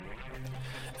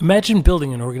Imagine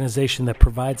building an organization that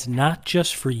provides not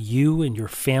just for you and your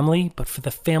family, but for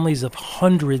the families of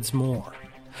hundreds more.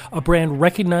 A brand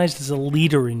recognized as a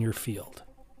leader in your field.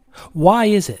 Why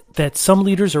is it that some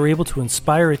leaders are able to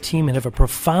inspire a team and have a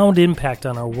profound impact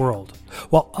on our world,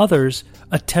 while others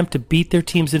attempt to beat their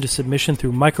teams into submission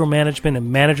through micromanagement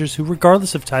and managers who,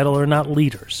 regardless of title, are not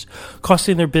leaders,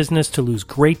 costing their business to lose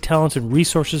great talent and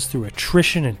resources through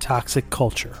attrition and toxic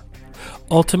culture,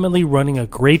 ultimately running a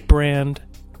great brand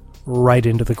right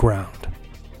into the ground?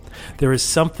 There is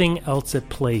something else at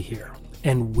play here,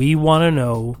 and we want to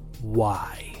know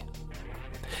why.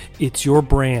 It's your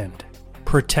brand.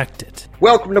 Protect it.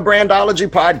 Welcome to Brandology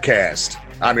Podcast.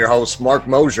 I'm your host, Mark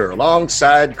Mosier,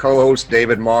 alongside co-host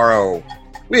David Morrow.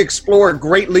 We explore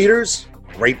great leaders,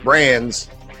 great brands,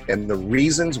 and the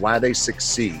reasons why they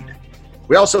succeed.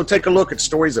 We also take a look at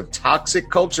stories of toxic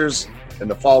cultures and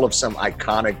the fall of some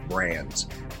iconic brands.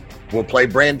 We'll play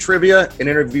brand trivia and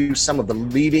interview some of the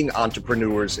leading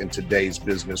entrepreneurs in today's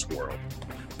business world.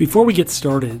 Before we get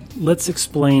started, let's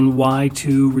explain why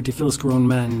two ridiculous grown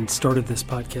men started this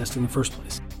podcast in the first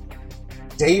place.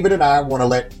 David and I want to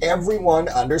let everyone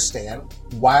understand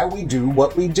why we do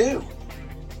what we do.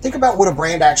 Think about what a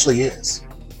brand actually is.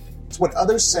 It's what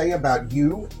others say about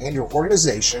you and your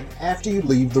organization after you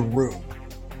leave the room.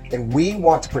 And we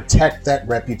want to protect that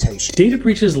reputation. Data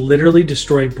breaches literally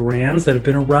destroy brands that have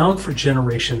been around for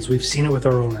generations. We've seen it with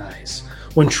our own eyes.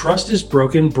 When trust is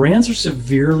broken, brands are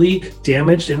severely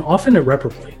damaged and often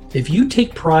irreparably. If you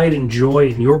take pride and joy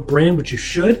in your brand, which you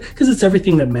should, because it's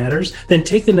everything that matters, then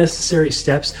take the necessary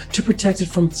steps to protect it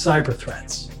from cyber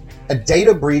threats. A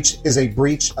data breach is a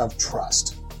breach of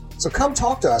trust. So come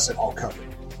talk to us at All Covered.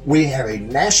 We have a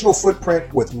national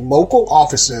footprint with local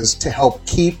offices to help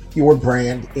keep your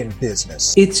brand in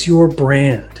business. It's your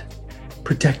brand.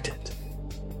 Protect it.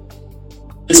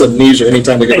 It's amnesia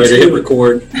anytime we get ready to hit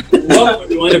record. Welcome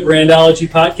everyone to Brandology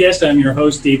Podcast. I'm your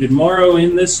host, David Morrow.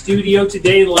 In the studio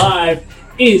today live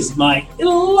is my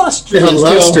illustrious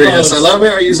I love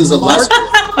how I use this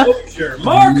illustrious.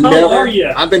 Mark, how are you?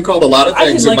 I've been called a lot of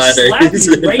things in my days.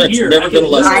 Right here. Never been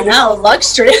illustrious. I know,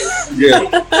 luxurious.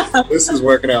 Yeah, this is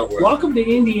working out well. Welcome to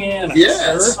Indiana.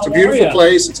 Yes, it's a beautiful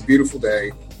place. It's a beautiful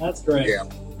day. That's great. Yeah,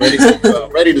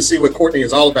 ready to see what Courtney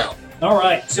is all about. All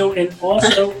right. So, and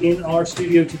also in our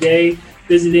studio today,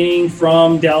 visiting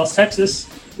from Dallas, Texas,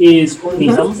 is Courtney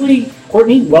Hemsley.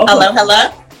 Courtney, welcome.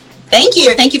 Hello. Thank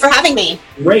you for having me.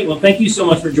 Great. Well, thank you so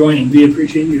much for joining. We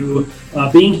appreciate you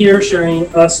being here, sharing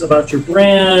us about your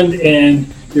brand and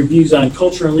your views on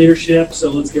culture and leadership. So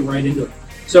let's get right into it.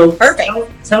 So perfect.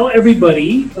 Tell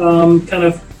everybody kind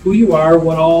of who you are,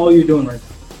 what all you're doing right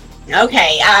now.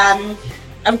 Okay.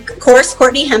 Of course,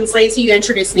 Courtney Hemsley is who you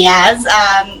introduced me as.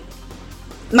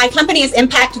 My company is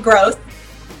Impact Growth,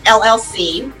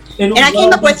 LLC. And I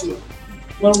came up with...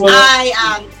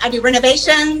 I do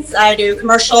renovations, I do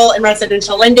commercial and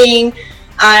residential lending,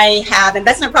 I have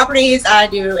investment properties, I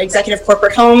do executive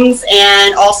corporate homes,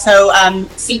 and also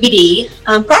CBD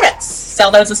products.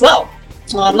 Sell those as well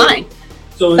online.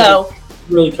 So it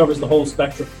really covers the whole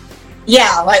spectrum.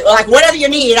 Yeah, like whatever you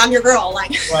need, I'm your girl. Like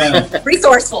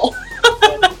Resourceful.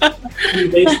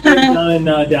 You're based down in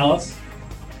Dallas?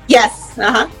 Yes,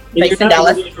 based in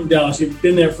Dallas. Really from Dallas. You've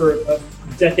been there for a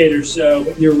decade or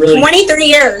so. You're really 23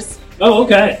 years. Oh,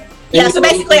 okay. Yeah, so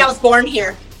basically I was born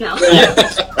here. No.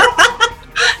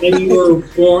 And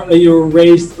you were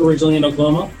raised originally in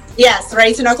Oklahoma? Yes,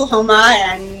 raised in Oklahoma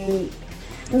and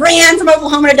ran from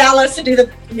Oklahoma to Dallas to do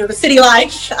the city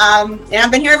life. And I've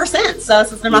been here ever since. So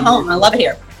this has been my home. I love it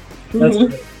here. That's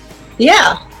great.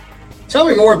 Yeah. Tell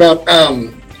me more about I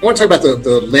want to talk about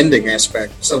the lending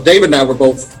aspect. So David and I were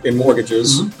both in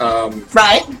mortgages.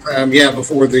 Right.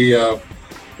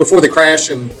 Before the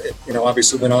crash, and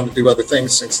obviously went on to do other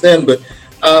things since then. But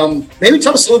maybe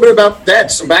tell us a little bit about that,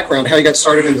 some background, how you got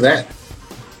started into that.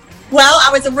 Well,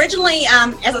 I was originally,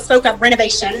 as I spoke of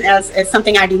renovation, as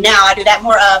something I do now. I do that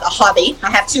more of a hobby. I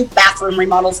have 2 bathroom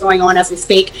remodels going on as we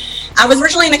speak. I was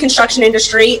originally in the construction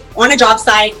industry, on a job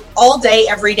site, all day,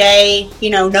 every day,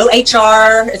 no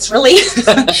HR. It's really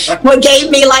what gave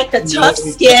me like the tough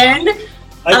skin.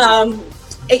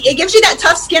 It gives you that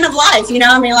tough skin of life,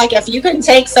 like if you can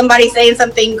take somebody saying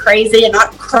something crazy and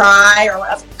not cry, or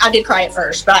I did cry at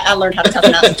first, but I learned how to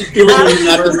toughen up. Not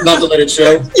to let it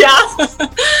show. Yeah.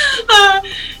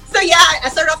 I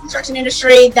started off in the construction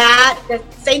industry. The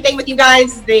same thing with you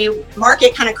guys. The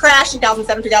market kind of crashed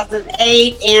 2007,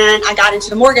 2008, and I got into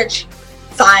the mortgage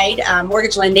side,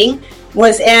 mortgage lending.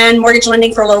 Was in mortgage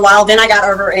lending for a little while. Then I got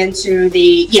over into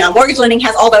the, mortgage lending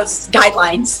has all those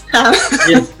guidelines.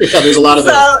 There's a lot of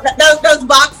those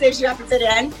boxes you have to fit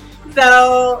in.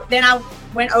 So then I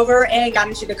went over and got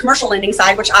into the commercial lending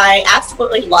side, which I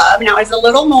absolutely love. Now, there's a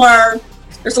little more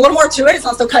to it. It's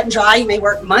not so cut and dry. You may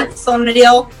work months on a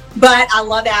deal, but I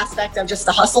love the aspect of just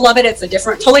the hustle of it. It's a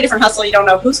totally different hustle. You don't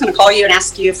know who's going to call you and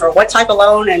ask you for what type of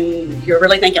loan, and you're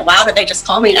really thinking, wow, did they just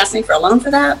call me and ask me for a loan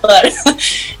for that? But so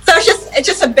it's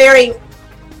just a very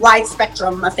wide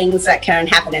spectrum of things that can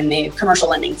happen in the commercial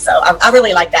lending. So I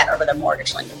really like that over the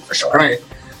mortgage lending for sure. Right.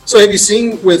 So have you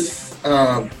seen with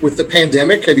the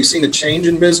pandemic, have you seen a change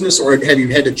in business, or have you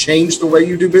had to change the way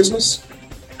you do business?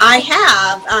 I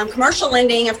have. Commercial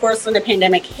lending, of course, when the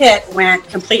pandemic hit, went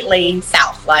completely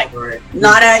south. Like,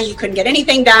 nada, you couldn't get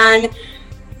anything done.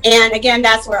 And again,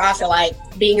 that's where I feel like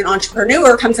being an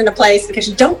entrepreneur comes into place, because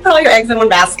you don't put all your eggs in one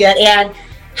basket. And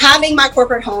having my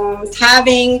corporate homes,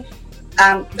 having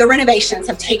the renovations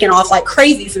have taken off like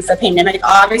crazy since the pandemic.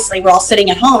 Obviously, we're all sitting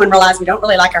at home and realize we don't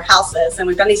really like our houses, and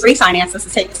we've done these refinances to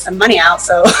take some money out.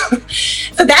 So,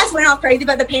 so that's went off crazy.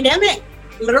 But the pandemic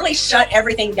literally shut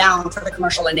everything down for the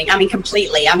commercial lending. I mean,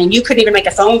 completely. I mean, you couldn't even make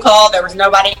a phone call. There was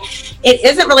nobody. It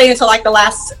isn't really until like the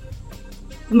last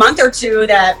month or two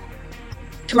that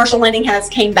commercial lending has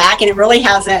came back, and it really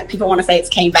hasn't. People want to say it's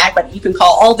came back, but you can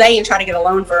call all day and try to get a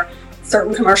loan for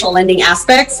certain commercial lending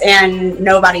aspects, and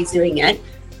nobody's doing it.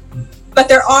 But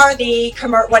there are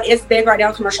what is big right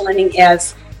now, commercial lending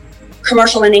is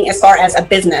commercial lending as far as a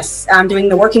business, doing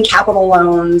the working capital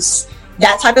loans,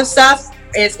 that type of stuff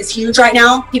is huge right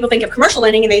now. People think of commercial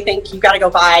lending and they think you've got to go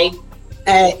buy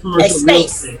a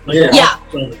space.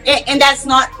 And that's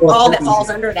not all that falls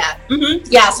under that.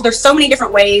 Yeah, so there's so many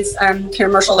different ways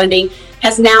commercial lending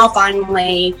has now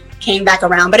finally came back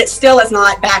around, but it still is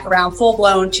not back around full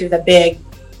blown to the big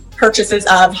purchases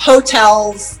of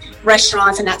hotels,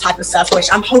 restaurants, and that type of stuff,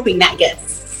 which I'm hoping that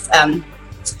gets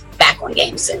back on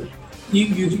game soon.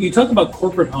 You talk about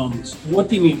corporate homes. What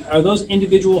do you mean? Are those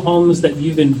individual homes that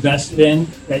you've invested in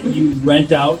that you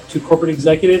rent out to corporate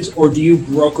executives, or do you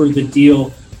broker the deal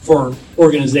for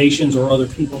organizations or other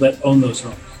people that own those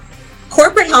homes?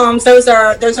 Corporate homes, those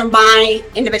are my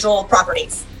individual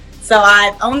properties. So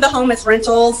I've owned the home as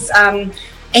rentals. And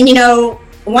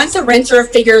once a renter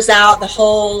figures out the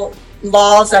whole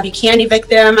laws of you can't evict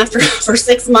them for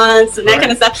 6 months and that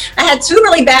kind of stuff. I had 2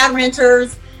 really bad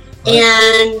renters,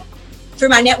 and through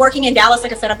my networking in Dallas,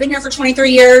 like I said, I've been here for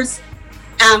 23 years.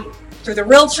 Through the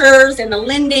realtors and the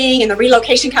lending and the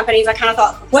relocation companies, I kind of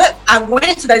thought, I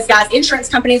went to those guys. Insurance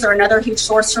companies are another huge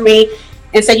source for me,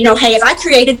 and said, hey, if I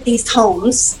created these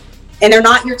homes and they're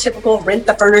not your typical rent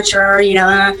the furniture,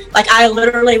 like I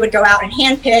literally would go out and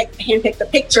handpick the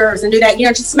pictures and do that,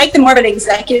 just make them more of an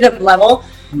executive level.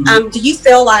 Mm-hmm. Do you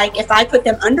feel like if I put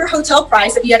them under hotel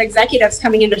price, if you had executives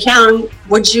coming into town,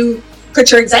 would you put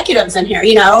your executives in here,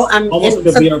 almost like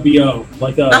a VRBO,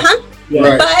 like a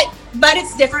but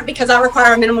it's different because I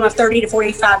require a minimum of 30 to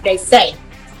 45 days stay.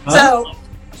 So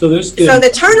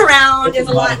the turnaround is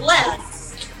a lot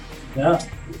less.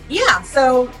 Yeah.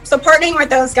 So partnering with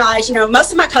those guys,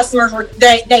 most of my customers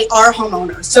they are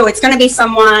homeowners. So it's going to be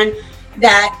someone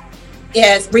that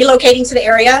is relocating to the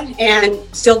area and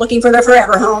still looking for their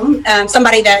forever home.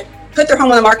 Somebody that put their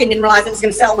home on the market and didn't realize it was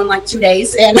going to sell in like 2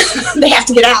 days and they have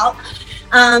to get out.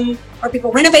 Or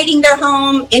people renovating their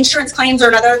home. Insurance claims are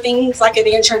another things, like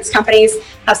the insurance companies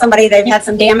have somebody, they've had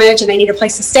some damage and they need a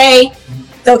place to stay.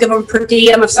 They'll give them per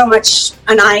diem of so much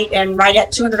a night, and right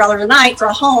at $200 a night for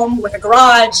a home with a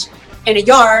garage and a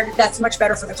yard. That's much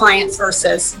better for the clients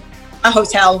versus a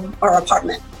hotel or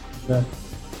apartment. Okay.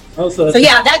 So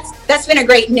that's been a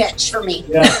great niche for me.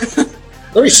 Yeah.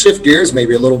 Let me shift gears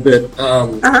maybe a little bit.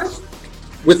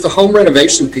 With the home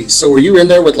renovation piece, so were you in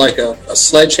there with like a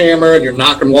sledgehammer and you're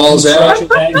knocking walls out?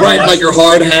 Right, like your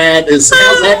hard hat is.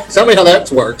 Tell me how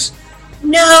that works.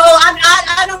 No,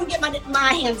 I don't get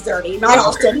my hands dirty, not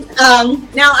often.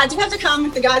 Now, I do have to come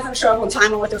with the guys on show on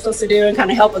time on what they're supposed to do and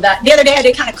kind of help with that. The other day, I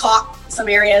did kind of caulk some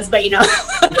areas, but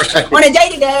on a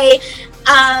day-to-day,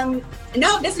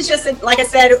 no, this is just, like I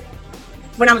said,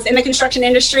 when I was in the construction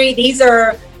industry, these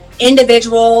are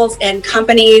individuals and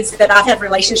companies that I've had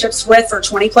relationships with for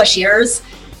 20 plus years.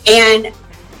 And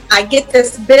I get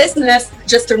this business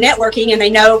just through networking, and they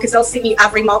know because they'll see me.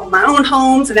 I've remodeled my own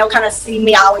homes, and they'll kind of see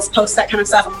me. I always post that kind of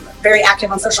stuff. I'm very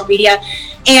active on social media,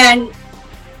 and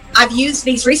I've used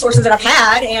these resources that I've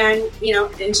had, and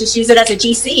and just use it as a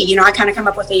GC. I kind of come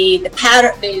up with the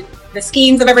pattern, the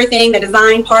schemes of everything, the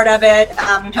design part of it,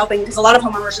 helping, because a lot of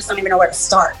homeowners just don't even know where to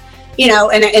start.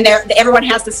 And everyone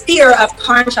has this fear of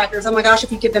contractors. Oh my gosh,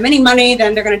 if you give them any money,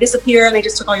 then they're going to disappear, and they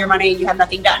just took all your money and you have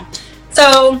nothing done.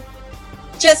 So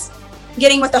just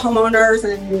getting with the homeowners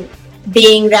and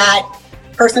being that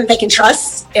person they can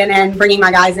trust, and then bringing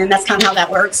my guys in. That's kind of how that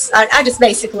works. I just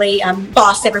basically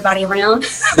boss everybody around.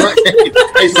 Right.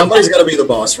 Hey, somebody's got to be the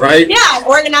boss, right? Yeah,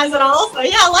 organize it all. So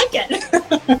yeah, I like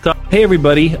it. So, hey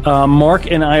everybody, Mark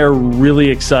and I are really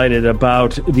excited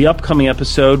about the upcoming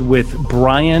episode with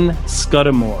Brian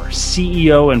Scudamore,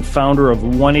 CEO and founder of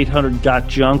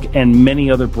 1-800-GOT-JUNK and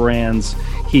many other brands.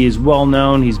 He is well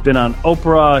known. He's been on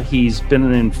Oprah. He's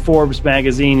been in Forbes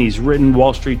magazine. He's written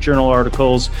Wall Street Journal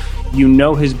articles. You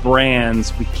know his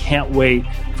brands. We can't wait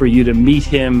for you to meet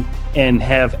him and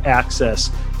have access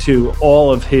to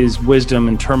all of his wisdom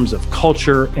in terms of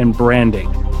culture and branding.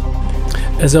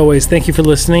 As always, thank you for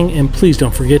listening, and please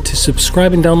don't forget to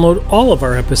subscribe and download all of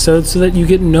our episodes so that you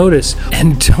get notice.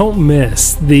 And don't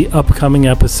miss the upcoming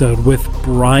episode with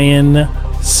Brian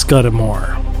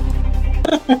Scudamore.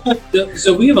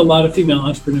 So we have a lot of female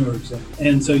entrepreneurs,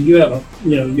 and so you have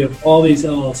all these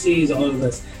LLCs, all of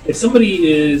this. If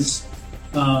somebody is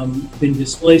been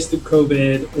displaced through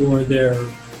COVID, or they're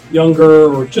younger,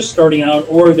 or just starting out,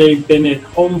 or they've been at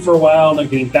home for a while, they're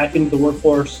getting back into the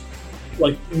workforce,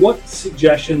 like what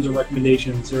suggestions or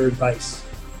recommendations or advice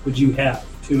would you have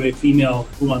to a female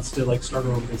who wants to like start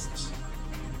her own business?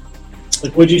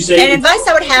 Like, would you say? And advice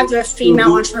I would have to a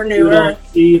female entrepreneur.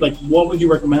 Like, what would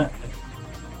you recommend?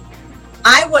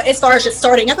 I would, as far as just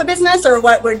starting up a business, or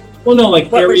what would? Well, no,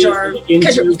 like what was your?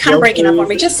 Because you're kind of breaking up on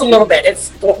me just a little bit. It's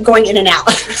going in and out.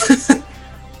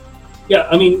 Yeah,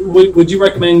 I mean, would you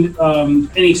recommend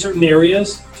any certain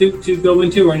areas to go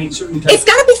into, or any certain type? It's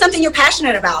got to be something you're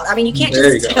passionate about. I mean, you can't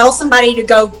just tell somebody to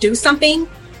go do something,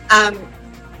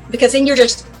 because then you're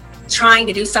just trying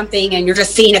to do something and you're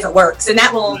just seeing if it works, and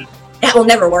that will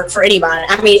never work for anybody.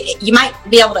 I mean, you might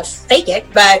be able to fake it,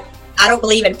 but I don't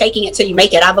believe in faking it till you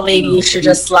make it. I believe you should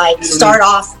just start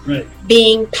off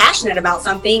being passionate about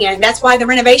something, and that's why the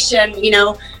renovation.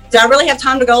 Do I really have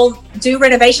time to go do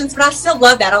renovations? But I still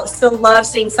love that. I still love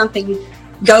seeing something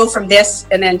go from this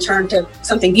and then turn to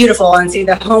something beautiful, and see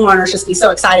the homeowners just be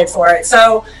so excited for it.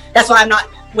 So that's why I'm not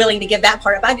willing to give that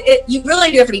part up. You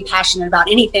really do have to be passionate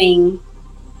about anything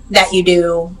that you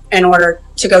do in order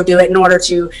to go do it, in order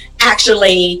to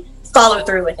actually follow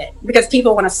through with it. Because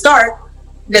people want to start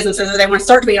businesses, or they want to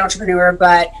start to be an entrepreneur,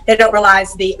 but they don't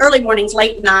realize the early mornings,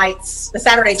 late nights, the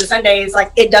Saturdays and Sundays,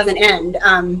 like it doesn't end.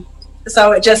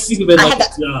 So it just, think of it like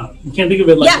a job. You can't think of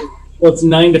it like, well, it's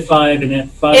 9 to 5, and at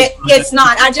 5. It's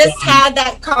not. I just had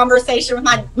that conversation with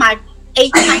my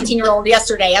 8 to 19-year-old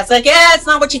yesterday. I was like, yeah, it's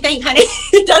not what you think, honey.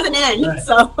 It doesn't end. Right.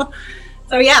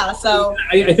 So yeah. So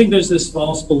I think there's this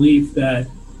false belief that,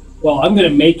 well, I'm going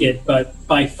to make it, but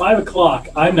by 5 o'clock,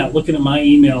 I'm not looking at my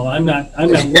email. I'm not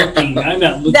looking. I'm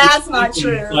not looking. That's not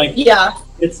true. Like,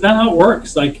 it's not how it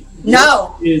works. Like,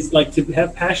 no, is like to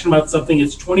have passion about something.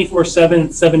 It's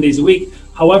 24/7, 7 days a week.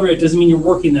 However, it doesn't mean you're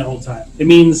working that whole time. It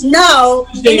means no,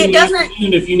 and it doesn't.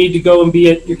 If you need to go and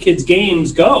be at your kids'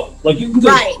 games, go. Like, you can go.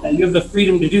 Right. You have the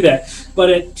freedom to do that.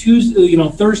 But at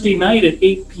Thursday night at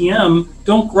 8 p.m.,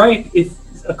 don't gripe if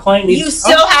a client needs. You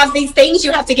still have these things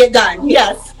you have to get done.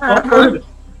 Yes.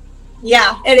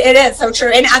 Yeah, it is so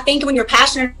true. And I think when you're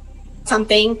passionate about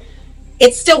something,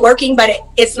 it's still working, but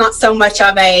it's not so much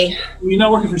of a. You're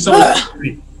not working for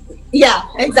someone. Yeah,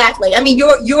 exactly. I mean,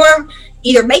 you're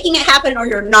either making it happen or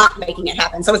you're not making it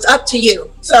happen. So it's up to you.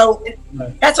 So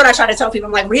that's what I try to tell people.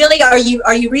 I'm like, really, are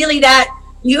you really that?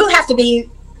 You have to be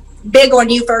big on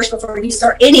you first before you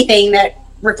start anything that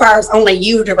requires only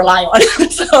you to rely on.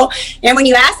 So, and when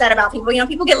you ask that about people,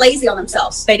 people get lazy on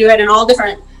themselves. They do it in all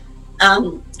different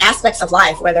aspects of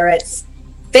life, whether it's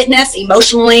fitness,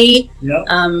 emotionally,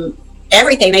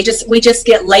 everything. We just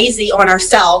get lazy on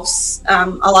ourselves a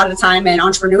lot of the time. And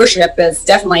entrepreneurship is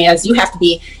definitely, as you have to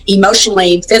be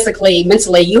emotionally, physically,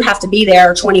 mentally, you have to be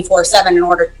there 24/7 in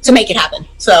order to make it happen.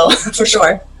 So for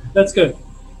sure. That's good.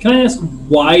 Can I ask,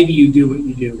 why do you do what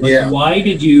you do? Like,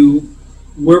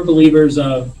 we're believers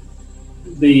of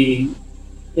the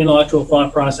intellectual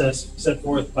thought process set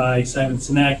forth by Simon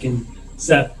Sinek and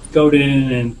Seth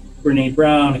Godin and Brene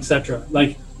Brown, etc.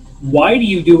 Like, why do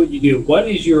you do what you do? What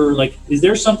is your, is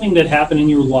there something that happened in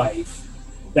your life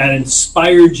that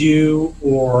inspired you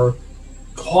or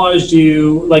caused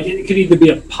you, like, it could either be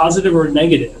a positive or a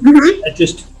negative, that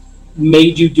just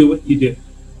made you do what you do?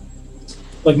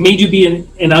 Like, made you be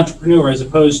an entrepreneur, as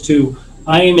opposed to,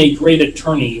 I am a great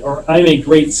attorney, or I'm a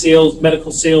great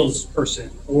medical sales person,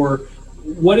 or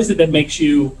what is it that makes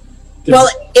you? Well,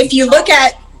 if you look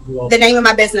at the name of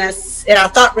my business, and I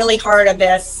thought really hard on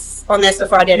this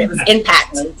before I did it, was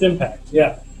Impact. It's Impact,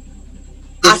 yeah.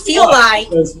 I feel like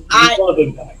I love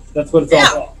Impact. That's what it's all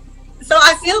about. So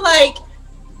I feel like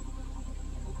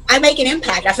I make an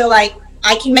impact. I feel like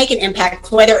I can make an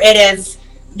impact, whether it is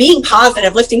being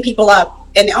positive, lifting people up.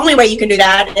 And the only way you can do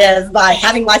that is by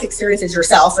having life experiences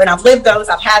yourself. And I've lived those,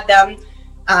 I've had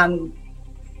them.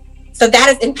 So that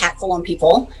is impactful on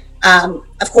people.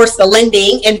 Of course, the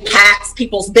lending impacts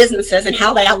people's businesses and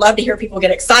how I love to hear people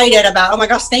get excited about, oh my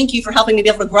gosh, thank you for helping me be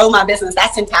able to grow my business.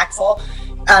 That's impactful.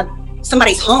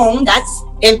 Somebody's home, that's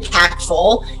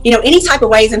impactful. Any type of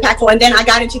way is impactful. And then I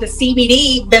got into the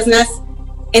CBD business,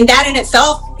 and that in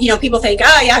itself, people think,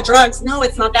 oh yeah, drugs. No,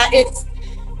 it's not that.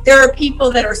 There are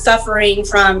people that are suffering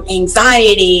from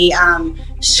anxiety,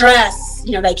 stress,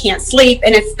 they can't sleep.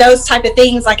 And it's those type of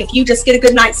things. Like if you just get a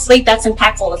good night's sleep, that's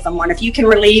impactful to someone. If you can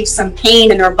relieve some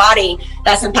pain in their body,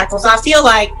 that's impactful. So I feel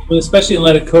like, well, especially in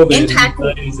light of COVID,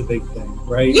 anxiety is a big thing,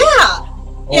 right?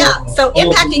 Yeah. So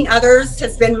impacting others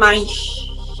has been my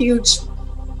huge,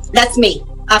 that's me.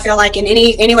 I feel like in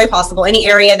any way possible, any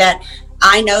area that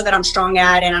I know that I'm strong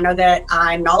at and I know that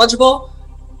I'm knowledgeable,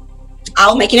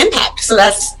 I'll make an impact. So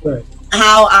that's right.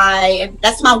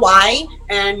 That's my why,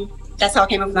 and that's how I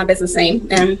came up with my business name.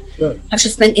 And I've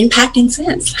just been impacting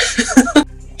since.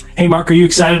 Hey, Mark, are you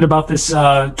excited about this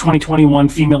 2021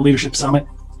 Female Leadership Summit?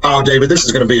 Oh, David, this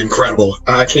is going to be incredible.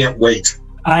 I can't wait.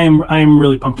 I am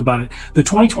really pumped about it. The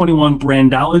 2021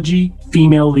 Brandology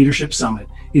Female Leadership Summit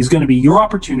is going to be your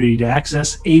opportunity to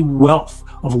access a wealth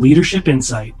of leadership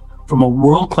insight from a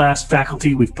world-class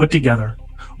faculty we've put together,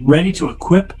 ready to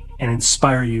equip and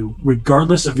inspire you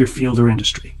regardless of your field or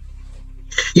industry.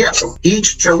 Yeah, so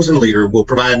each chosen leader will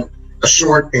provide a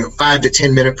short 5 to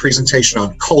 10 minute presentation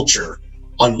on culture,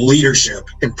 on leadership,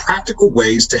 and practical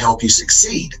ways to help you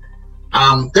succeed.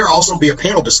 There'll also be a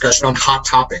panel discussion on hot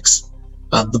topics.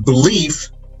 The belief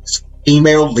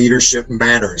female leadership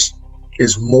matters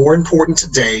is more important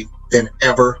today than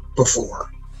ever before.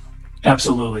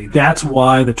 Absolutely. That's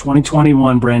why the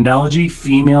 2021 Brandology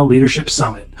Female Leadership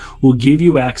Summit will give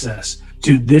you access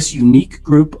to this unique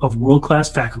group of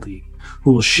world-class faculty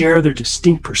who will share their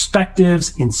distinct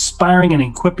perspectives, inspiring and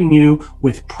equipping you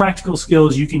with practical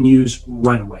skills you can use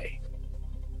right away.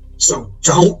 So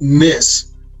don't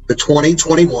miss the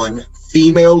 2021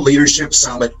 Female Leadership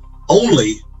Summit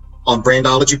only on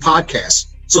Brandology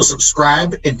Podcast. So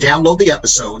subscribe and download the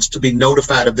episodes to be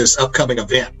notified of this upcoming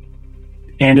event.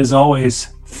 And as always,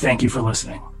 thank you for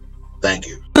listening. Thank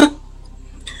you.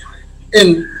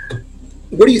 And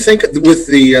what do you think with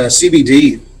the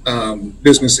CBD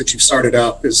business that you've started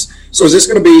up? Is this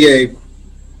going to be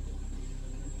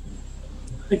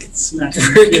brick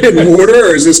and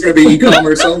mortar, or is this going to be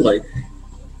e-commerce only?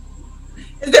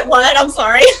 Is it what? I'm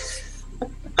sorry.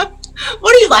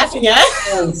 What are you laughing at?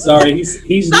 I'm sorry.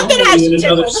 He's normally in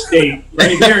another state.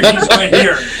 Right here. He's right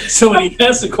here. So when he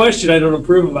asks a question I don't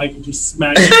approve of, I can just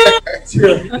smack him. It's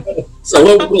really So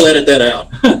we'll edit that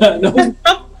out. No.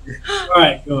 All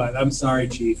right, go on. I'm sorry,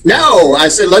 Chief. No, I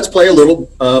said let's play a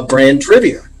little brand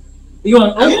trivia. You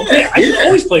want? Oh, okay. I can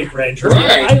always play brand trivia.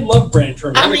 Right. I love brand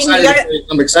trivia.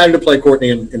 I'm excited to play Courtney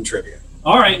in trivia.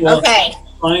 All right. Well, okay.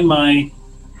 Find my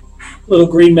little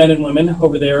green men and women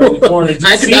over there in the corner. I'm in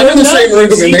the same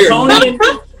room in here.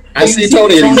 I see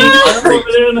Tony. Over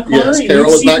there in the corner. Yes,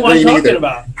 Carol is not green either.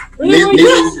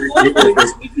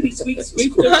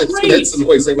 Squeak. That's the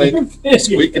voice they make.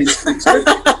 Squeak.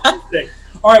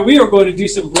 All right, we are going to do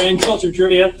some brand culture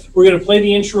trivia. We're going to play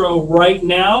the intro right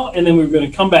now, and then we're going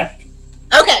to come back.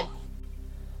 Okay.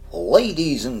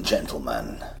 Ladies and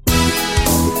gentlemen.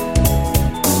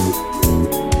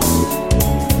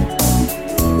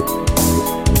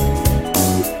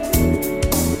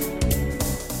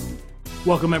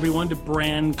 Welcome, everyone, to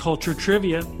Brand Culture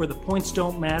Trivia, where the points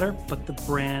don't matter, but the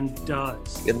brand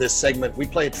does. In this segment, we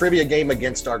play a trivia game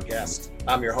against our guest.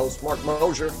 I'm your host, Mark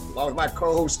Mosier, along with my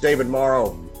co-host, David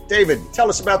Morrow. David, tell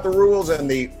us about the rules and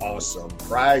the awesome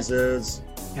prizes.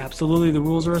 Absolutely. The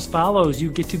rules are as follows.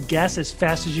 You get to guess as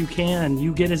fast as you can.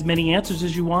 You get as many answers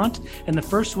as you want, and the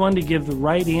first one to give the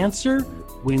right answer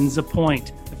wins a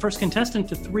point. The first contestant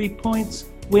to 3 points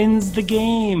wins the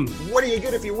game. What do you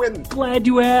get if you win? Glad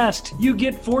you asked. You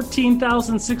get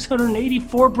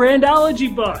 14,684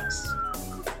 Brandology bucks.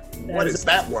 What is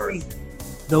that worth?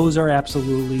 Those are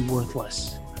absolutely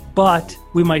worthless. But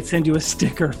we might send you a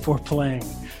sticker for playing.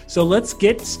 So let's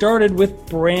get started with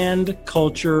brand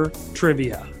culture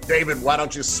trivia. David, why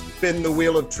don't you spin the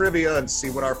wheel of trivia and see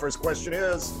what our first question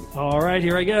is? All right,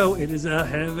 here I go. It is a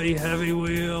heavy, heavy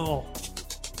wheel.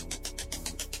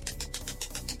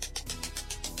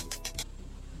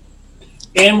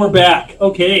 And we're back.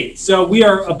 Okay, so we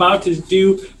are about to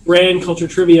do brand culture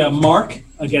trivia. Mark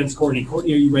against Courtney.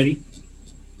 Courtney, are you ready?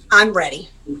 I'm ready.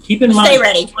 Keep in mind, stay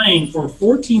ready. Playing for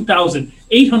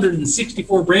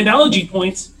 14,864 Brandology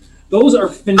points Those are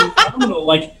phenomenal.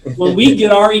 Like when we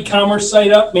get our e-commerce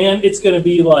site up, man, it's going to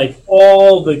be like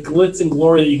all the glitz and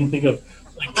glory that you can think of,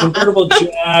 like convertible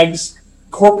Jags,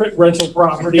 corporate rental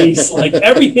properties, like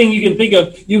everything you can think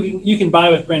of, you can buy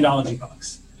with Brandology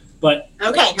bucks. But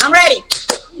okay, I'm ready.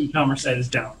 E-commerce site is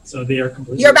down, so they are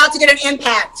completely. You're about to get an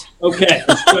impact. Okay,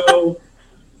 so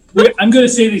I'm going to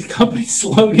say the company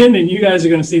slogan, and you guys are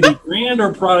going to say the brand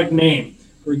or product name.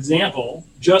 For example,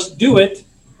 Just Do It,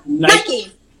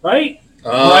 Nike. Right?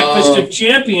 Breakfast of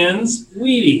Champions,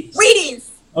 Wheaties.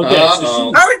 Okay,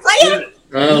 so are we playing?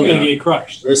 You're going to get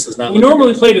crushed. This is not. We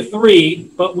normally play to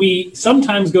 3, but we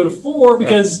sometimes go to 4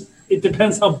 because it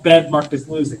depends how bad Mark is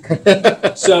losing.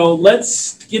 So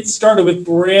let's get started with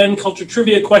brand culture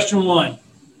trivia. Question 1.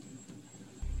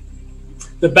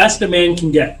 The best a man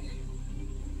can get.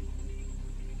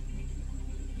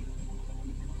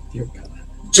 Dear God.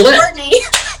 Gillette. Courtney.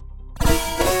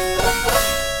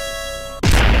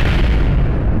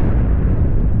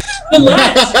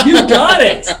 Gillette, you got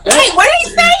it. Wait, what did he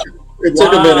say? It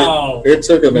took a minute. It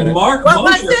took a minute. Mark What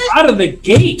was Mosher it? out of the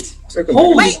gate.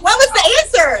 Holy, Wait, what was the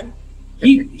answer?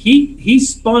 he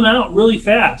spun out really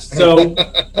fast. So,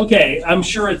 okay, I'm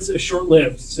sure it's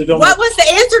short-lived. So don't. What was the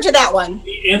answer to that one?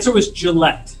 The answer was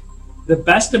Gillette. The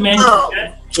best a man can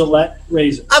get, Gillette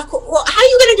razor. Of course. Well, how are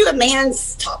you going to do a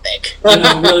man's topic?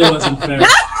 It really wasn't fair.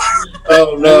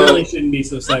 Oh I no! really shouldn't be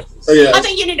so sexist. Oh, yeah. I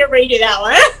think you need to redo that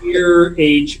one. Dear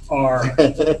HR.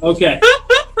 Okay,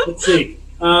 let's see.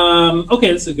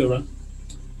 Okay, this is a good one.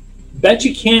 Bet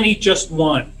you can't eat just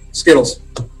one. Skittles.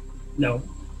 No,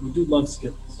 we do love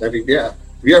Skittles. Have you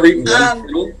ever eaten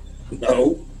one?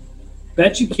 No.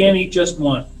 Bet you can't eat just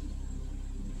one.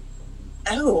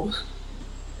 Oh.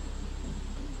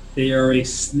 They are a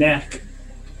snack.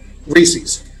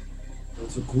 Reese's.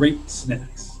 Those are great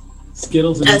snacks.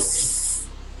 Skittles and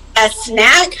A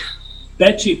snack?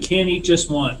 Bet you can't eat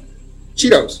just one.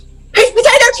 Cheetos.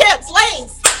 Potato chips,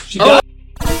 Lay's. She got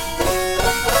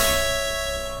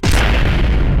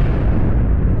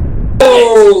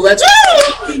Oh, that's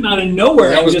came out of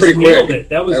nowhere. That was and just pretty nailed quick. it.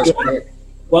 That was That was good. quick.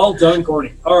 Well done,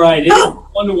 Courtney. All right, it is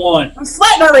 1-1. I'm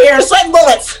sweating over here, sweating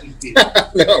bullets.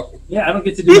 No. Yeah, I don't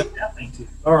get to do that thing too.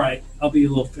 All right, I'll be a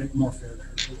little more fair to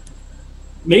her.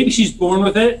 Maybe she's born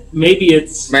with it. Maybe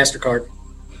it's MasterCard.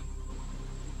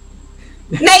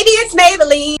 Maybe it's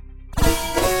Maybelline.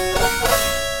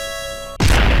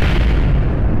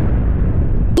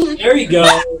 There you go.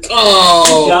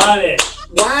 Oh. Got it.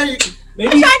 Why?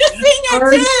 Maybe I'm trying to sing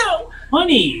it too.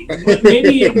 Honey,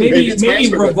 maybe it's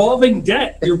MasterCard. revolving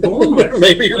debt you're born with.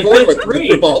 Maybe you're Like, born that's with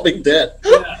great. revolving debt.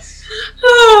 Yes.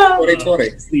 2020.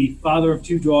 It's the father of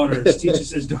 2 daughters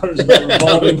teaches his daughters about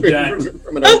revolving debt.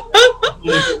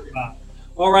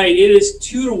 All right, it is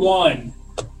 2-1.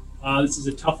 This is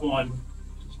a tough one.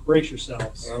 Just brace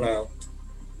yourselves. I don't know.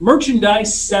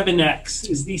 Merchandise 7X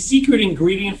is the secret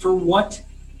ingredient for what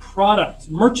product?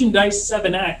 Merchandise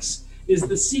 7X is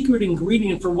the secret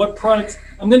ingredient for what product?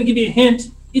 I'm going to give you a hint.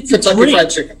 It's a Kentucky drink. Fried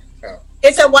Chicken. Oh.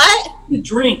 It's a what? The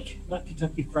drink, not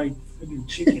Kentucky Fried friggin'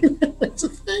 Chicken. It's a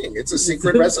thing. It's a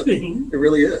secret recipe. Thing. It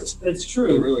really is. That's It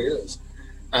true. really is.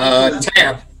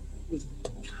 Tab. It was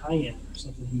cayenne or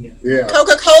something he had. Yeah.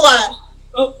 Coca-Cola.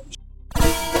 Oh,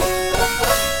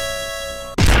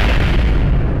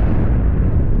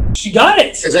 she got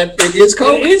it. It is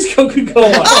Coke? It is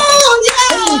Coca-Cola. Oh,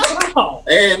 yeah. Wow.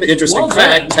 And interesting Well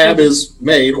fact, done. Tab is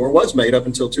made or was made up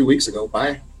until 2 weeks ago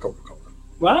by Coca-Cola.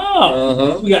 Wow.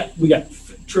 Uh-huh. We got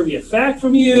trivia fact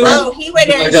from you. Oh, he went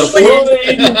in. I got a He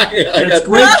went in. I That's got-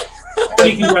 great.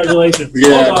 Courtney, congratulations. Yeah,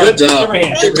 Well done. good job. Give her a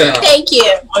hand. Good job. Thank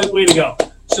you. Way to go.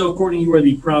 So, Courtney, you are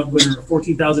the proud winner of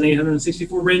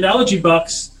 14,864 Brandology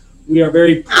bucks. We are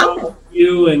very proud of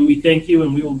you, and we thank you,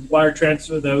 and we will wire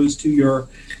transfer those to your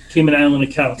Cayman Island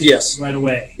account Yes. right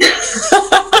away.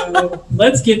 So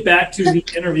let's get back to the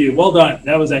interview. Well done.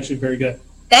 That was actually very good.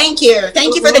 Thank you.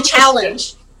 Thank you for the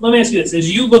challenge. Let me ask you this.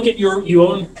 As you look at you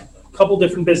own a couple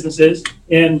different businesses,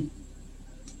 and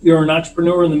you're an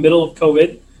entrepreneur in the middle of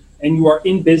COVID, and you are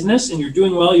in business and you're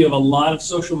doing well. You have a lot of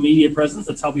social media presence.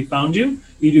 That's how we found you.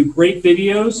 You do great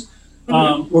videos.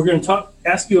 We're going to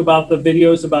ask you about the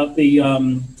videos about the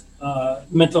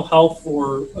mental health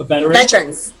for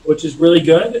veterans, which is really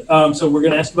good. So we're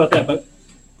going to ask you about that. But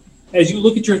as you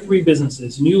look at your 3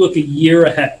 businesses and you look a year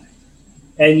ahead,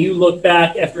 and you look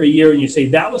back after a year and you say,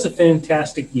 that was a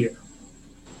fantastic year,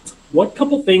 what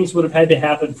couple things would have had to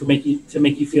happen to make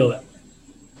you feel that way?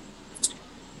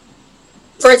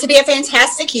 For it to be a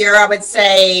fantastic year, I would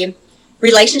say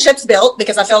relationships built,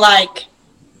 because I feel like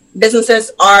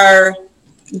businesses are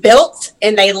built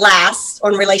and they last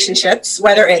on relationships,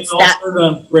 whether it's We all that. heard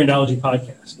on Brandology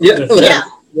podcast. Yeah.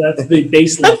 That's the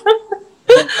baseline.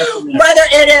 Whether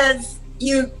it is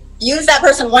you use that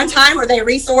person one time or they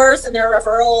resource and they're a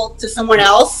referral to someone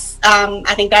else,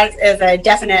 I think that is a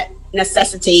definite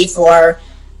necessity for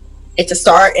it to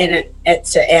start and it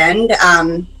to end.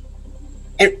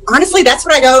 And honestly, that's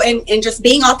what I go in just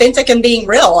being authentic and being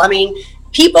real. I mean,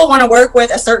 people want to work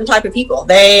with a certain type of people.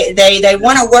 They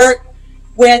want to work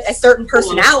with a certain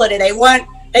personality. They want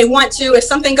to, if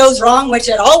something goes wrong, which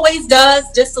it always does,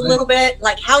 just a little bit,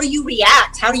 like, how do you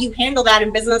react? How do you handle that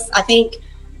in business? I think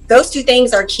those two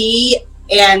things are key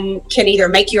and can either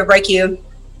make you or break you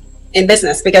in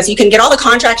business, because you can get all the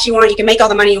contracts you want, you can make all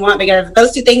the money you want, because if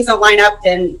those two things don't line up,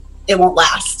 then it won't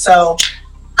last. So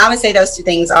I would say those two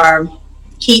things are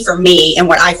key for me and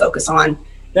what I focus on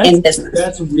in business.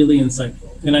 That's really insightful.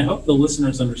 And I hope the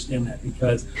listeners understand that,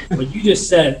 because what you just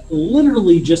said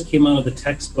literally just came out of the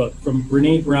textbook from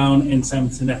Brene Brown and Simon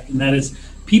Sinek. And that is,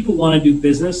 people want to do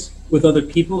business with other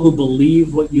people who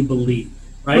believe what you believe,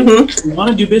 right? Mm-hmm. We want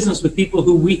to do business with people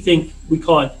who we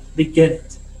call it, they get it.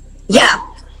 Right? Yeah.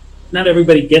 Not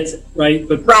everybody gets it, right?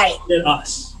 But right. Get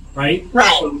us, right?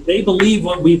 Right. So they believe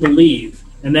what we believe.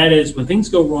 And that is, when things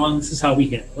go wrong, this is how we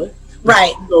handle it.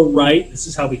 Right. When things go right, this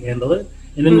is how we handle it.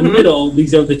 And in the middle,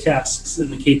 these are the tasks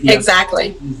and the KPIs.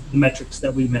 Exactly. The metrics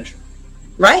that we measure.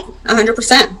 Right.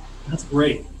 100%. That's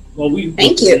great. Well,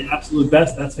 Thank you. The absolute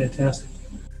best. That's fantastic.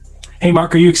 Hey,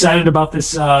 Mark, are you excited about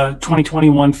this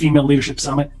 2021 Female Leadership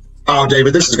Summit? Oh,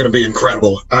 David, this is going to be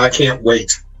incredible. I can't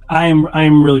wait. I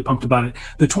am really pumped about it.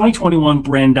 The 2021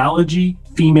 Brandology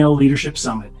Female Leadership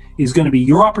Summit is going to be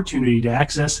your opportunity to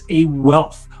access a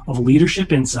wealth of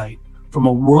leadership insight from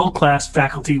a world-class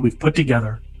faculty we've put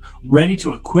together, ready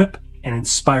to equip and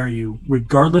inspire you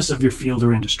regardless of your field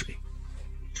or industry.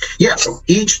 Yeah, so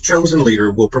each chosen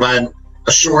leader will provide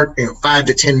a short 5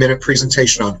 to 10 minute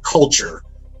presentation on culture,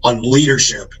 on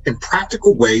leadership, and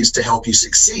practical ways to help you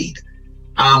succeed.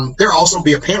 There'll also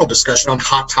be a panel discussion on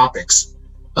hot topics.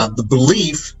 The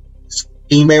belief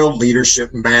female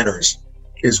leadership matters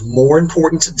is more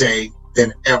important today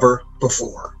than ever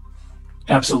before.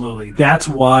 Absolutely. That's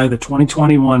why the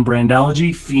 2021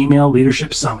 Brandology Female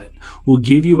Leadership Summit will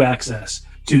give you access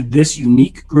to this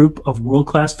unique group of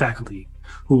world-class faculty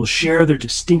who will share their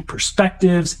distinct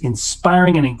perspectives,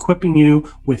 inspiring and equipping you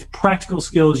with practical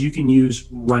skills you can use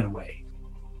right away.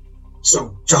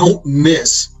 So don't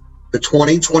miss the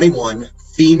 2021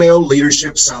 Female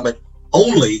Leadership Summit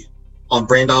only on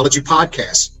Brandology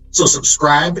Podcast. So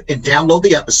subscribe and download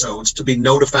the episodes to be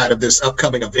notified of this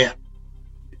upcoming event.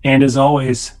 And as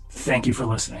always, thank you for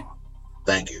listening.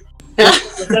 Thank you.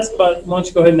 Why don't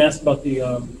you go ahead and ask about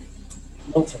the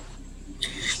military?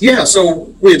 Yeah,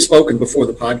 so we had spoken before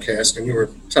the podcast, and you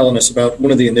were telling us about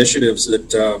one of the initiatives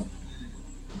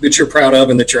that you're proud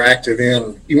of and that you're active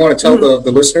in. You want to tell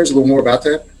the listeners a little more about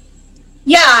that?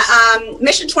 Yeah,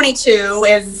 Mission 22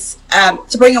 is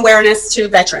to bring awareness to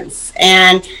veterans.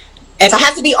 And if I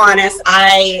have to be honest,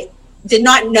 I did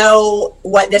not know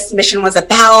what this mission was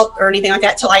about or anything like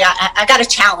that till I got a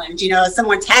challenge.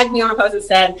 Someone tagged me on a post and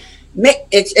said,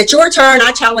 it's your turn.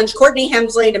 I challenged Courtney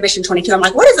Hemsley to Mission 22. I'm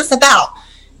like, what is this about?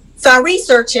 So I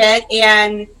research it,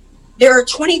 and there are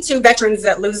 22 veterans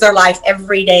that lose their life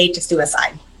every day to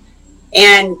suicide.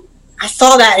 And I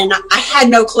saw that, and I had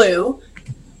no clue,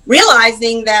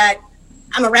 realizing that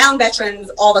I'm around veterans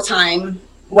all the time,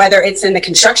 whether it's in the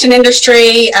construction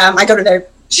industry. I go to the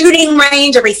shooting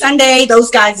range every Sunday. Those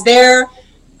guys there,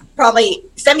 probably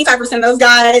 75% of those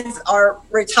guys are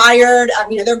retired.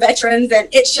 They're veterans, and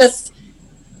it's just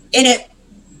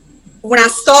when I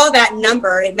saw that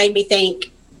number, it made me think,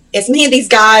 as many of these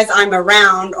guys I'm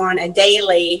around on a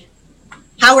daily,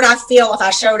 how would I feel if I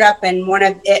showed up and one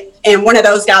of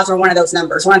those guys were one of those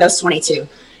numbers, one of those 22?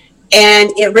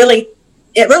 And it really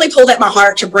pulled at my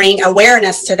heart to bring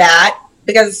awareness to that,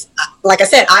 because, like I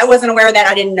said, I wasn't aware of that.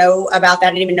 I didn't know about that.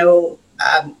 I didn't even know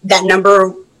that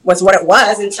number was what it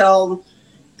was until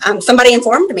somebody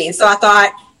informed me. And so I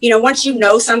thought, once you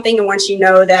know something, and once you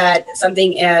know that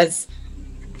something is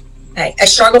a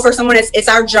struggle for someone, it's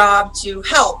our job to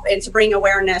help and to bring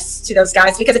awareness to those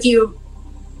guys. Because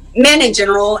men in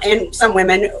general, and some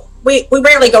women, we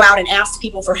rarely go out and ask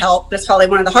people for help. That's probably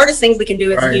one of the hardest things we can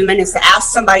do as a human, is to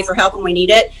ask somebody for help when we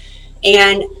need it.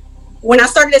 And when I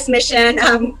started this mission,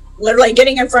 literally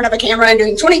getting in front of a camera and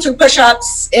doing 22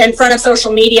 push-ups in front of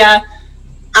social media,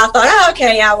 I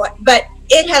thought, but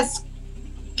it has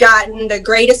gotten the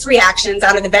greatest reactions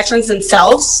out of the veterans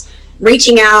themselves,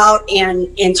 reaching out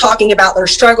and talking about their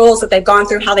struggles that they've gone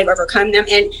through, how they've overcome them.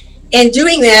 And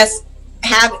doing this,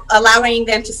 allowing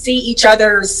them to see each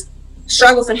other's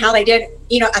struggles and how they did,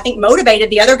 I think motivated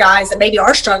the other guys that maybe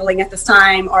are struggling at this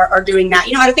time are doing that.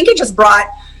 I think it just brought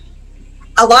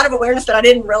a lot of awareness that I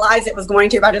didn't realize it was going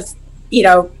to. I just,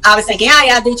 I was thinking,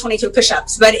 I do 22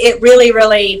 push-ups, but it really,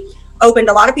 really opened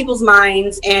a lot of people's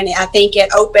minds. And I think it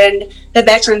opened the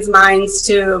veterans' minds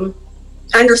to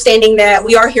understanding that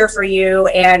we are here for you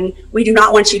and we do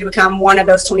not want you to become one of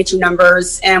those 22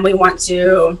 numbers. And we want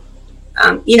to,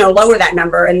 lower that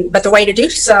number. But the way to do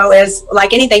so is,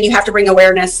 like anything, you have to bring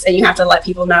awareness and you have to let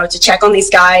people know to check on these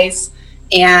guys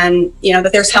and,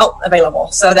 that there's help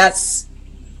available. So that's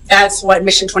what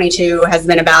Mission 22 has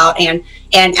been about. And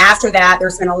after that,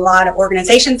 there's been a lot of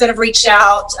organizations that have reached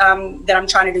out that I'm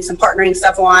trying to do some partnering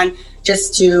stuff on,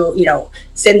 just to,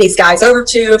 send these guys over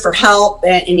to for help.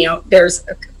 And there's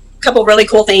a couple really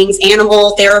cool things,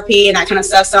 animal therapy and that kind of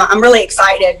stuff. So I'm really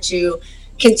excited to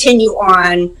continue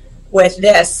on with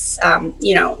this,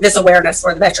 this awareness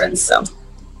for the veterans. So.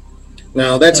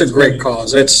 No, that's a great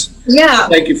cause. Yeah.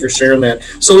 Thank you for sharing that.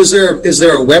 So is there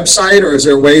a website or is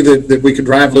there a way that we could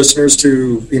drive listeners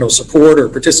to, support or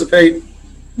participate?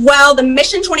 Well, the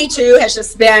Mission 22 has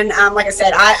just been, like I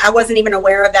said, I wasn't even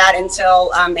aware of that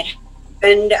until it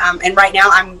happened. And right now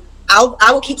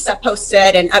I will keep stuff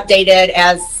posted and updated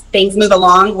as things move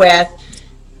along with,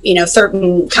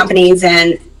 certain companies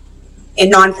and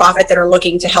nonprofit that are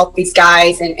looking to help these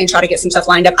guys and try to get some stuff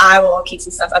lined up. I will keep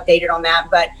some stuff updated on that,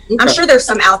 but okay. I'm sure there's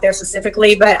some out there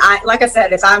specifically, but like I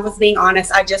said, if I was being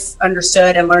honest, I just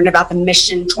understood and learned about the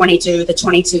Mission 22, the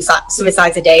 22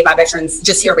 suicides a day by veterans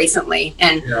just here recently.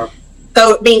 And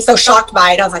so being so shocked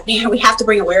by it, I was like, man, we have to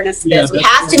bring awareness to this. We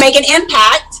have to make an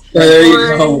impact. There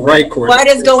you go. Right, Courtney. What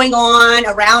is going on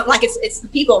around, like it's the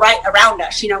people right around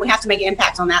us, we have to make an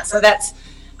impact on that. So that's,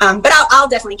 but I'll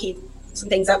definitely keep some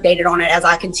things updated on it as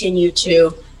I continue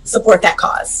to support that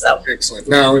cause. So excellent.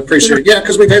 No, we appreciate it. Yeah,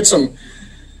 because we've had some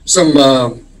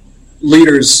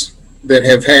leaders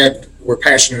that were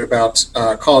passionate about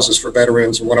causes for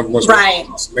veterans, and one of them was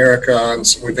Across America, and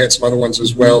so we've had some other ones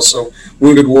as well. So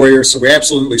Wounded Warriors. So we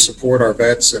absolutely support our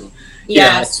vets, and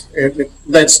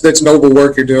that's noble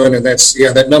work you're doing, and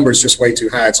that number is just way too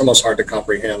high. It's almost hard to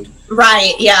comprehend.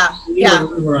 Right. Yeah. Yeah.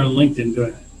 We're on LinkedIn doing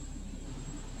it.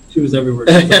 She was everywhere.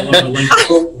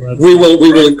 We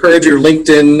will encourage your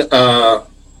LinkedIn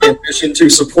mission to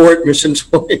support Mission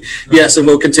 20. Yes, and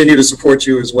we'll continue to support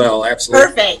you as well. Absolutely.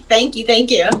 Perfect. Thank you.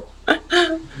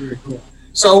 Very cool.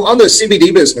 So on the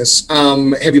CBD business,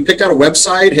 have you picked out a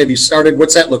website? Have you started?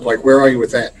 What's that look like? Where are you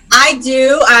with that? I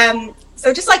do.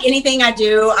 So just like anything I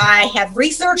do, I have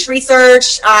researched.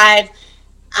 I've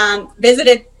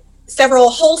visited several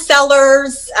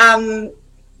wholesalers, and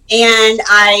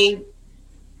I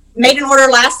made an order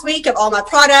last week of all my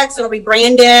products. It'll be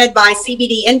branded by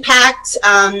CBD Impact,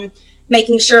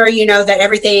 making sure, that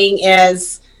everything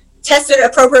is tested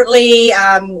appropriately,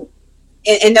 and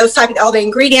those all the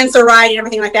ingredients are right and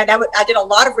everything like that. I did a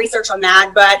lot of research on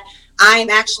that, but I'm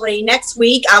actually, next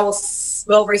week, I will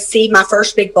receive my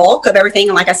first big bulk of everything.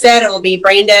 And like I said, it'll be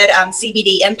branded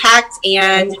CBD Impact.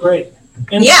 And great.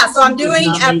 And so I'm doing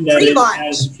a pre-launch. It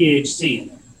has THC in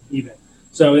it, even.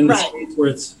 So in the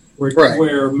States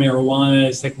where marijuana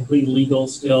is technically legal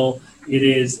still,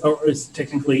 is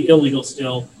technically illegal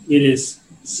still,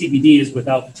 CBD is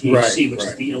without the THC, which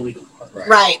is the illegal part.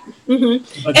 Right.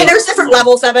 Mm-hmm. And there's different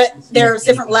levels of it. There's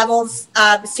different levels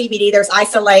of CBD. There's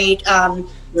isolate,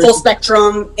 full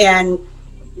spectrum, and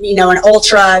an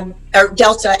ultra or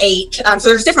delta 8. So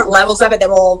there's different levels of it that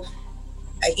will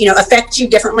affect you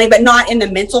differently, but not in the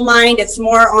mental mind. It's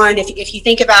more on if you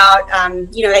think about,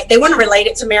 they want to relate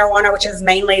it to marijuana, which is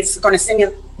mainly it's going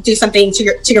to do something to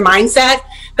your mindset.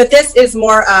 But this is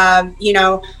more of,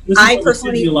 I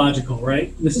personally physiological,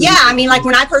 right? Like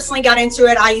when I personally got into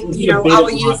it, I will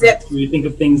use it. You think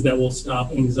of things that will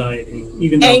stop anxiety,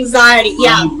 even though anxiety,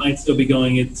 might still be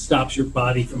going. It stops your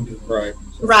body from doing it.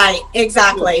 Right,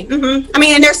 exactly. Mm-hmm.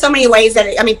 And there's so many ways that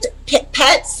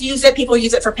pets use it. People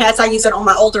use it for pets. I use it on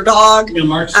my older dog.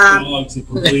 Mark's dog's a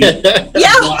complete. That would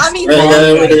be really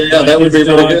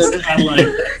good.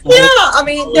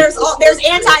 There's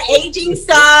anti-aging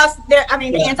stuff. The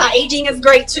anti-aging is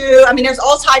great too. There's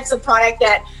all types of product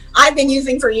that I've been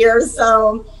using for years.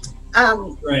 So,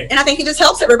 and I think it just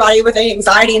helps everybody with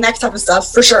anxiety and that type of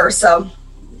stuff for sure. So.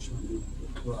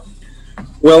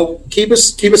 Well, keep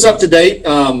us up to date.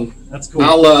 That's cool.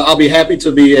 I'll be happy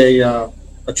to be a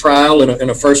trial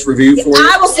and a first review for you.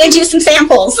 I will send you some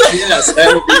samples. Yes,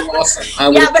 that would be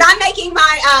awesome. But I'm making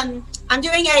my I'm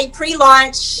doing a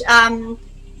pre-launch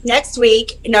next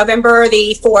week, November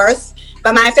the 4th.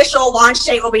 But my official launch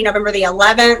date will be November the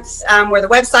 11th, where the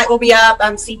website will be up,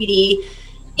 CBD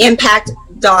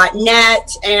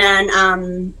impact.net.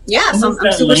 And so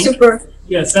I'm super.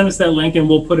 Yeah, send us that link and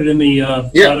we'll put it in the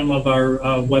bottom of our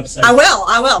website. I will.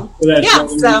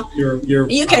 So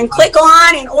you can click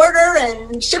on and order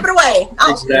and ship it away.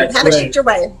 Have it shipped your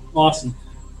way. Awesome.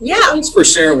 Yeah. Well, thanks for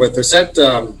sharing with us.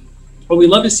 Well, we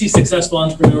love to see successful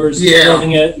entrepreneurs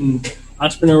building it, and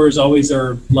entrepreneurs always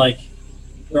are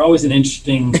they're always an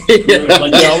interesting group.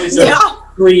 They always are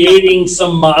creating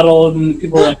some model, and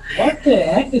people are like, what the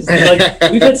heck is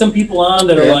this? We've had some people on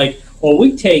that are like, well,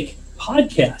 we take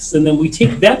podcasts and then we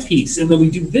take that piece and then we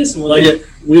do this, and we're like,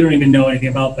 we don't even know anything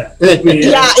about that.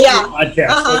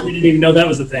 Podcasts. We didn't even know that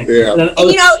was a thing. And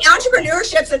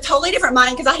entrepreneurship's a totally different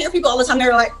mind, because I hear people all the time,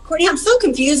 they're like, Courtney, I'm so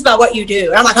confused by what you do.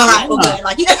 And I'm like, all right, well, good.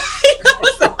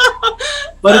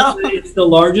 But it's the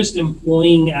largest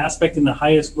employing aspect and the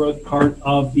highest growth part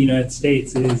of the United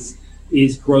States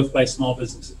is growth by small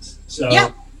businesses. So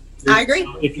I agree.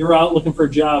 If you're out looking for a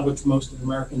job, which most of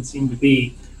Americans seem to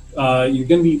be, you're going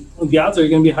to be, the odds are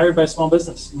you're going to be hired by a small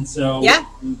business. And so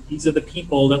these are the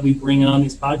people that we bring on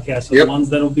these podcasts, are the ones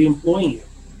that will be employing you.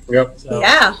 Yep. So,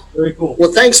 very cool.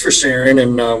 Well, thanks for sharing.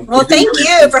 And thank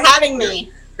you for having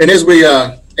me. And as we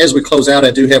close out,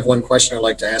 I do have one question I'd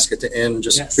like to ask at the end,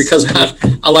 just because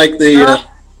I like the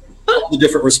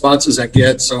different responses I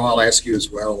get. So I'll ask you as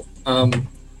well.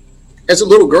 As a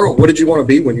little girl, what did you want to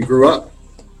be when you grew up?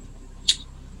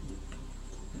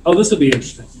 Oh, this will be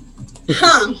interesting.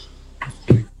 I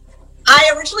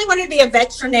originally wanted to be a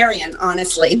veterinarian,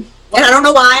 honestly. And I don't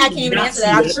know why. I can't even answer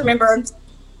that. I just remember.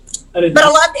 But I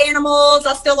loved animals.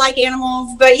 I still like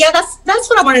animals. But yeah, that's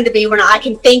what I wanted to be when I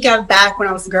can think of back when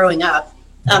I was growing up.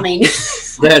 I mean,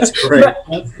 that's great.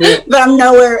 but I'm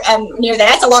nowhere near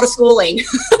that. That's a lot of schooling.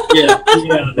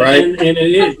 Right. And it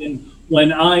is. And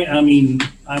when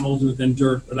I'm older than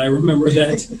dirt, but I remember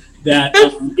that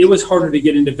it was harder to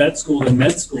get into vet school than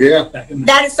med school. Yeah, back in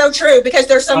that is so true, because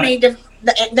there's so many. The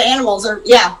animals are.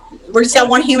 We're just got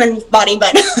one human body,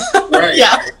 but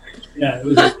it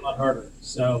was a lot harder.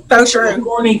 So true. Well,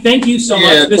 Courtney, thank you so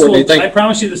much. I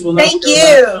promise you, this will not be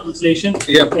a conversation.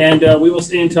 And we will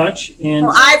stay in touch. And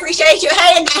I appreciate you.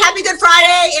 Hey, and happy Good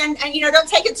Friday, and don't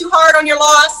take it too hard on your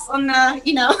loss.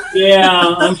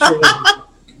 Yeah, I'm sure.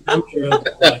 I'm sure.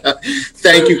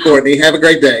 Thank you, Courtney. Have a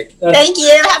great day. Thank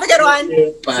you. Have a good one.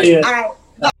 Bye. All right.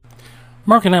 Bye.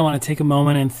 Mark and I want to take a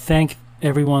moment and thank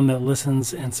everyone that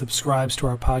listens and subscribes to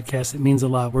our podcast. It means a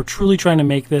lot. We're truly trying to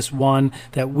make this one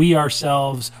that we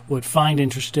ourselves would find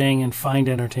interesting and find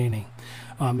entertaining.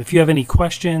 If you have any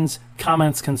questions,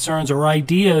 comments, concerns, or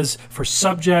ideas for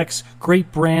subjects,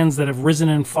 great brands that have risen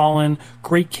and fallen,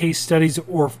 great case studies,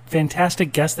 or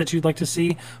fantastic guests that you'd like to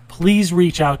see, please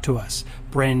reach out to us.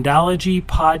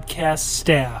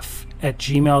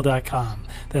 brandologypodcaststaff@gmail.com.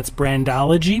 That's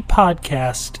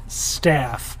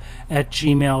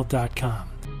brandologypodcaststaff@gmail.com.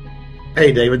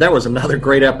 Hey, David, that was another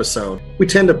great episode. We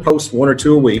tend to post 1 or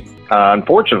 2 a week.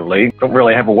 Unfortunately, don't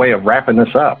really have a way of wrapping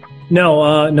this up.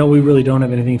 No, we really don't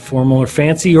have anything formal or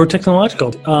fancy or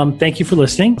technological. Thank you for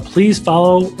listening. Please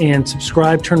follow and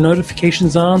subscribe, turn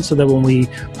notifications on so that when we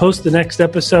post the next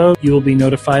episode, you will be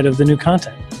notified of the new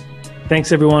content.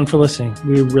 Thanks, everyone, for listening.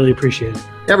 We really appreciate it.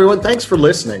 Everyone, thanks for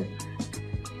listening.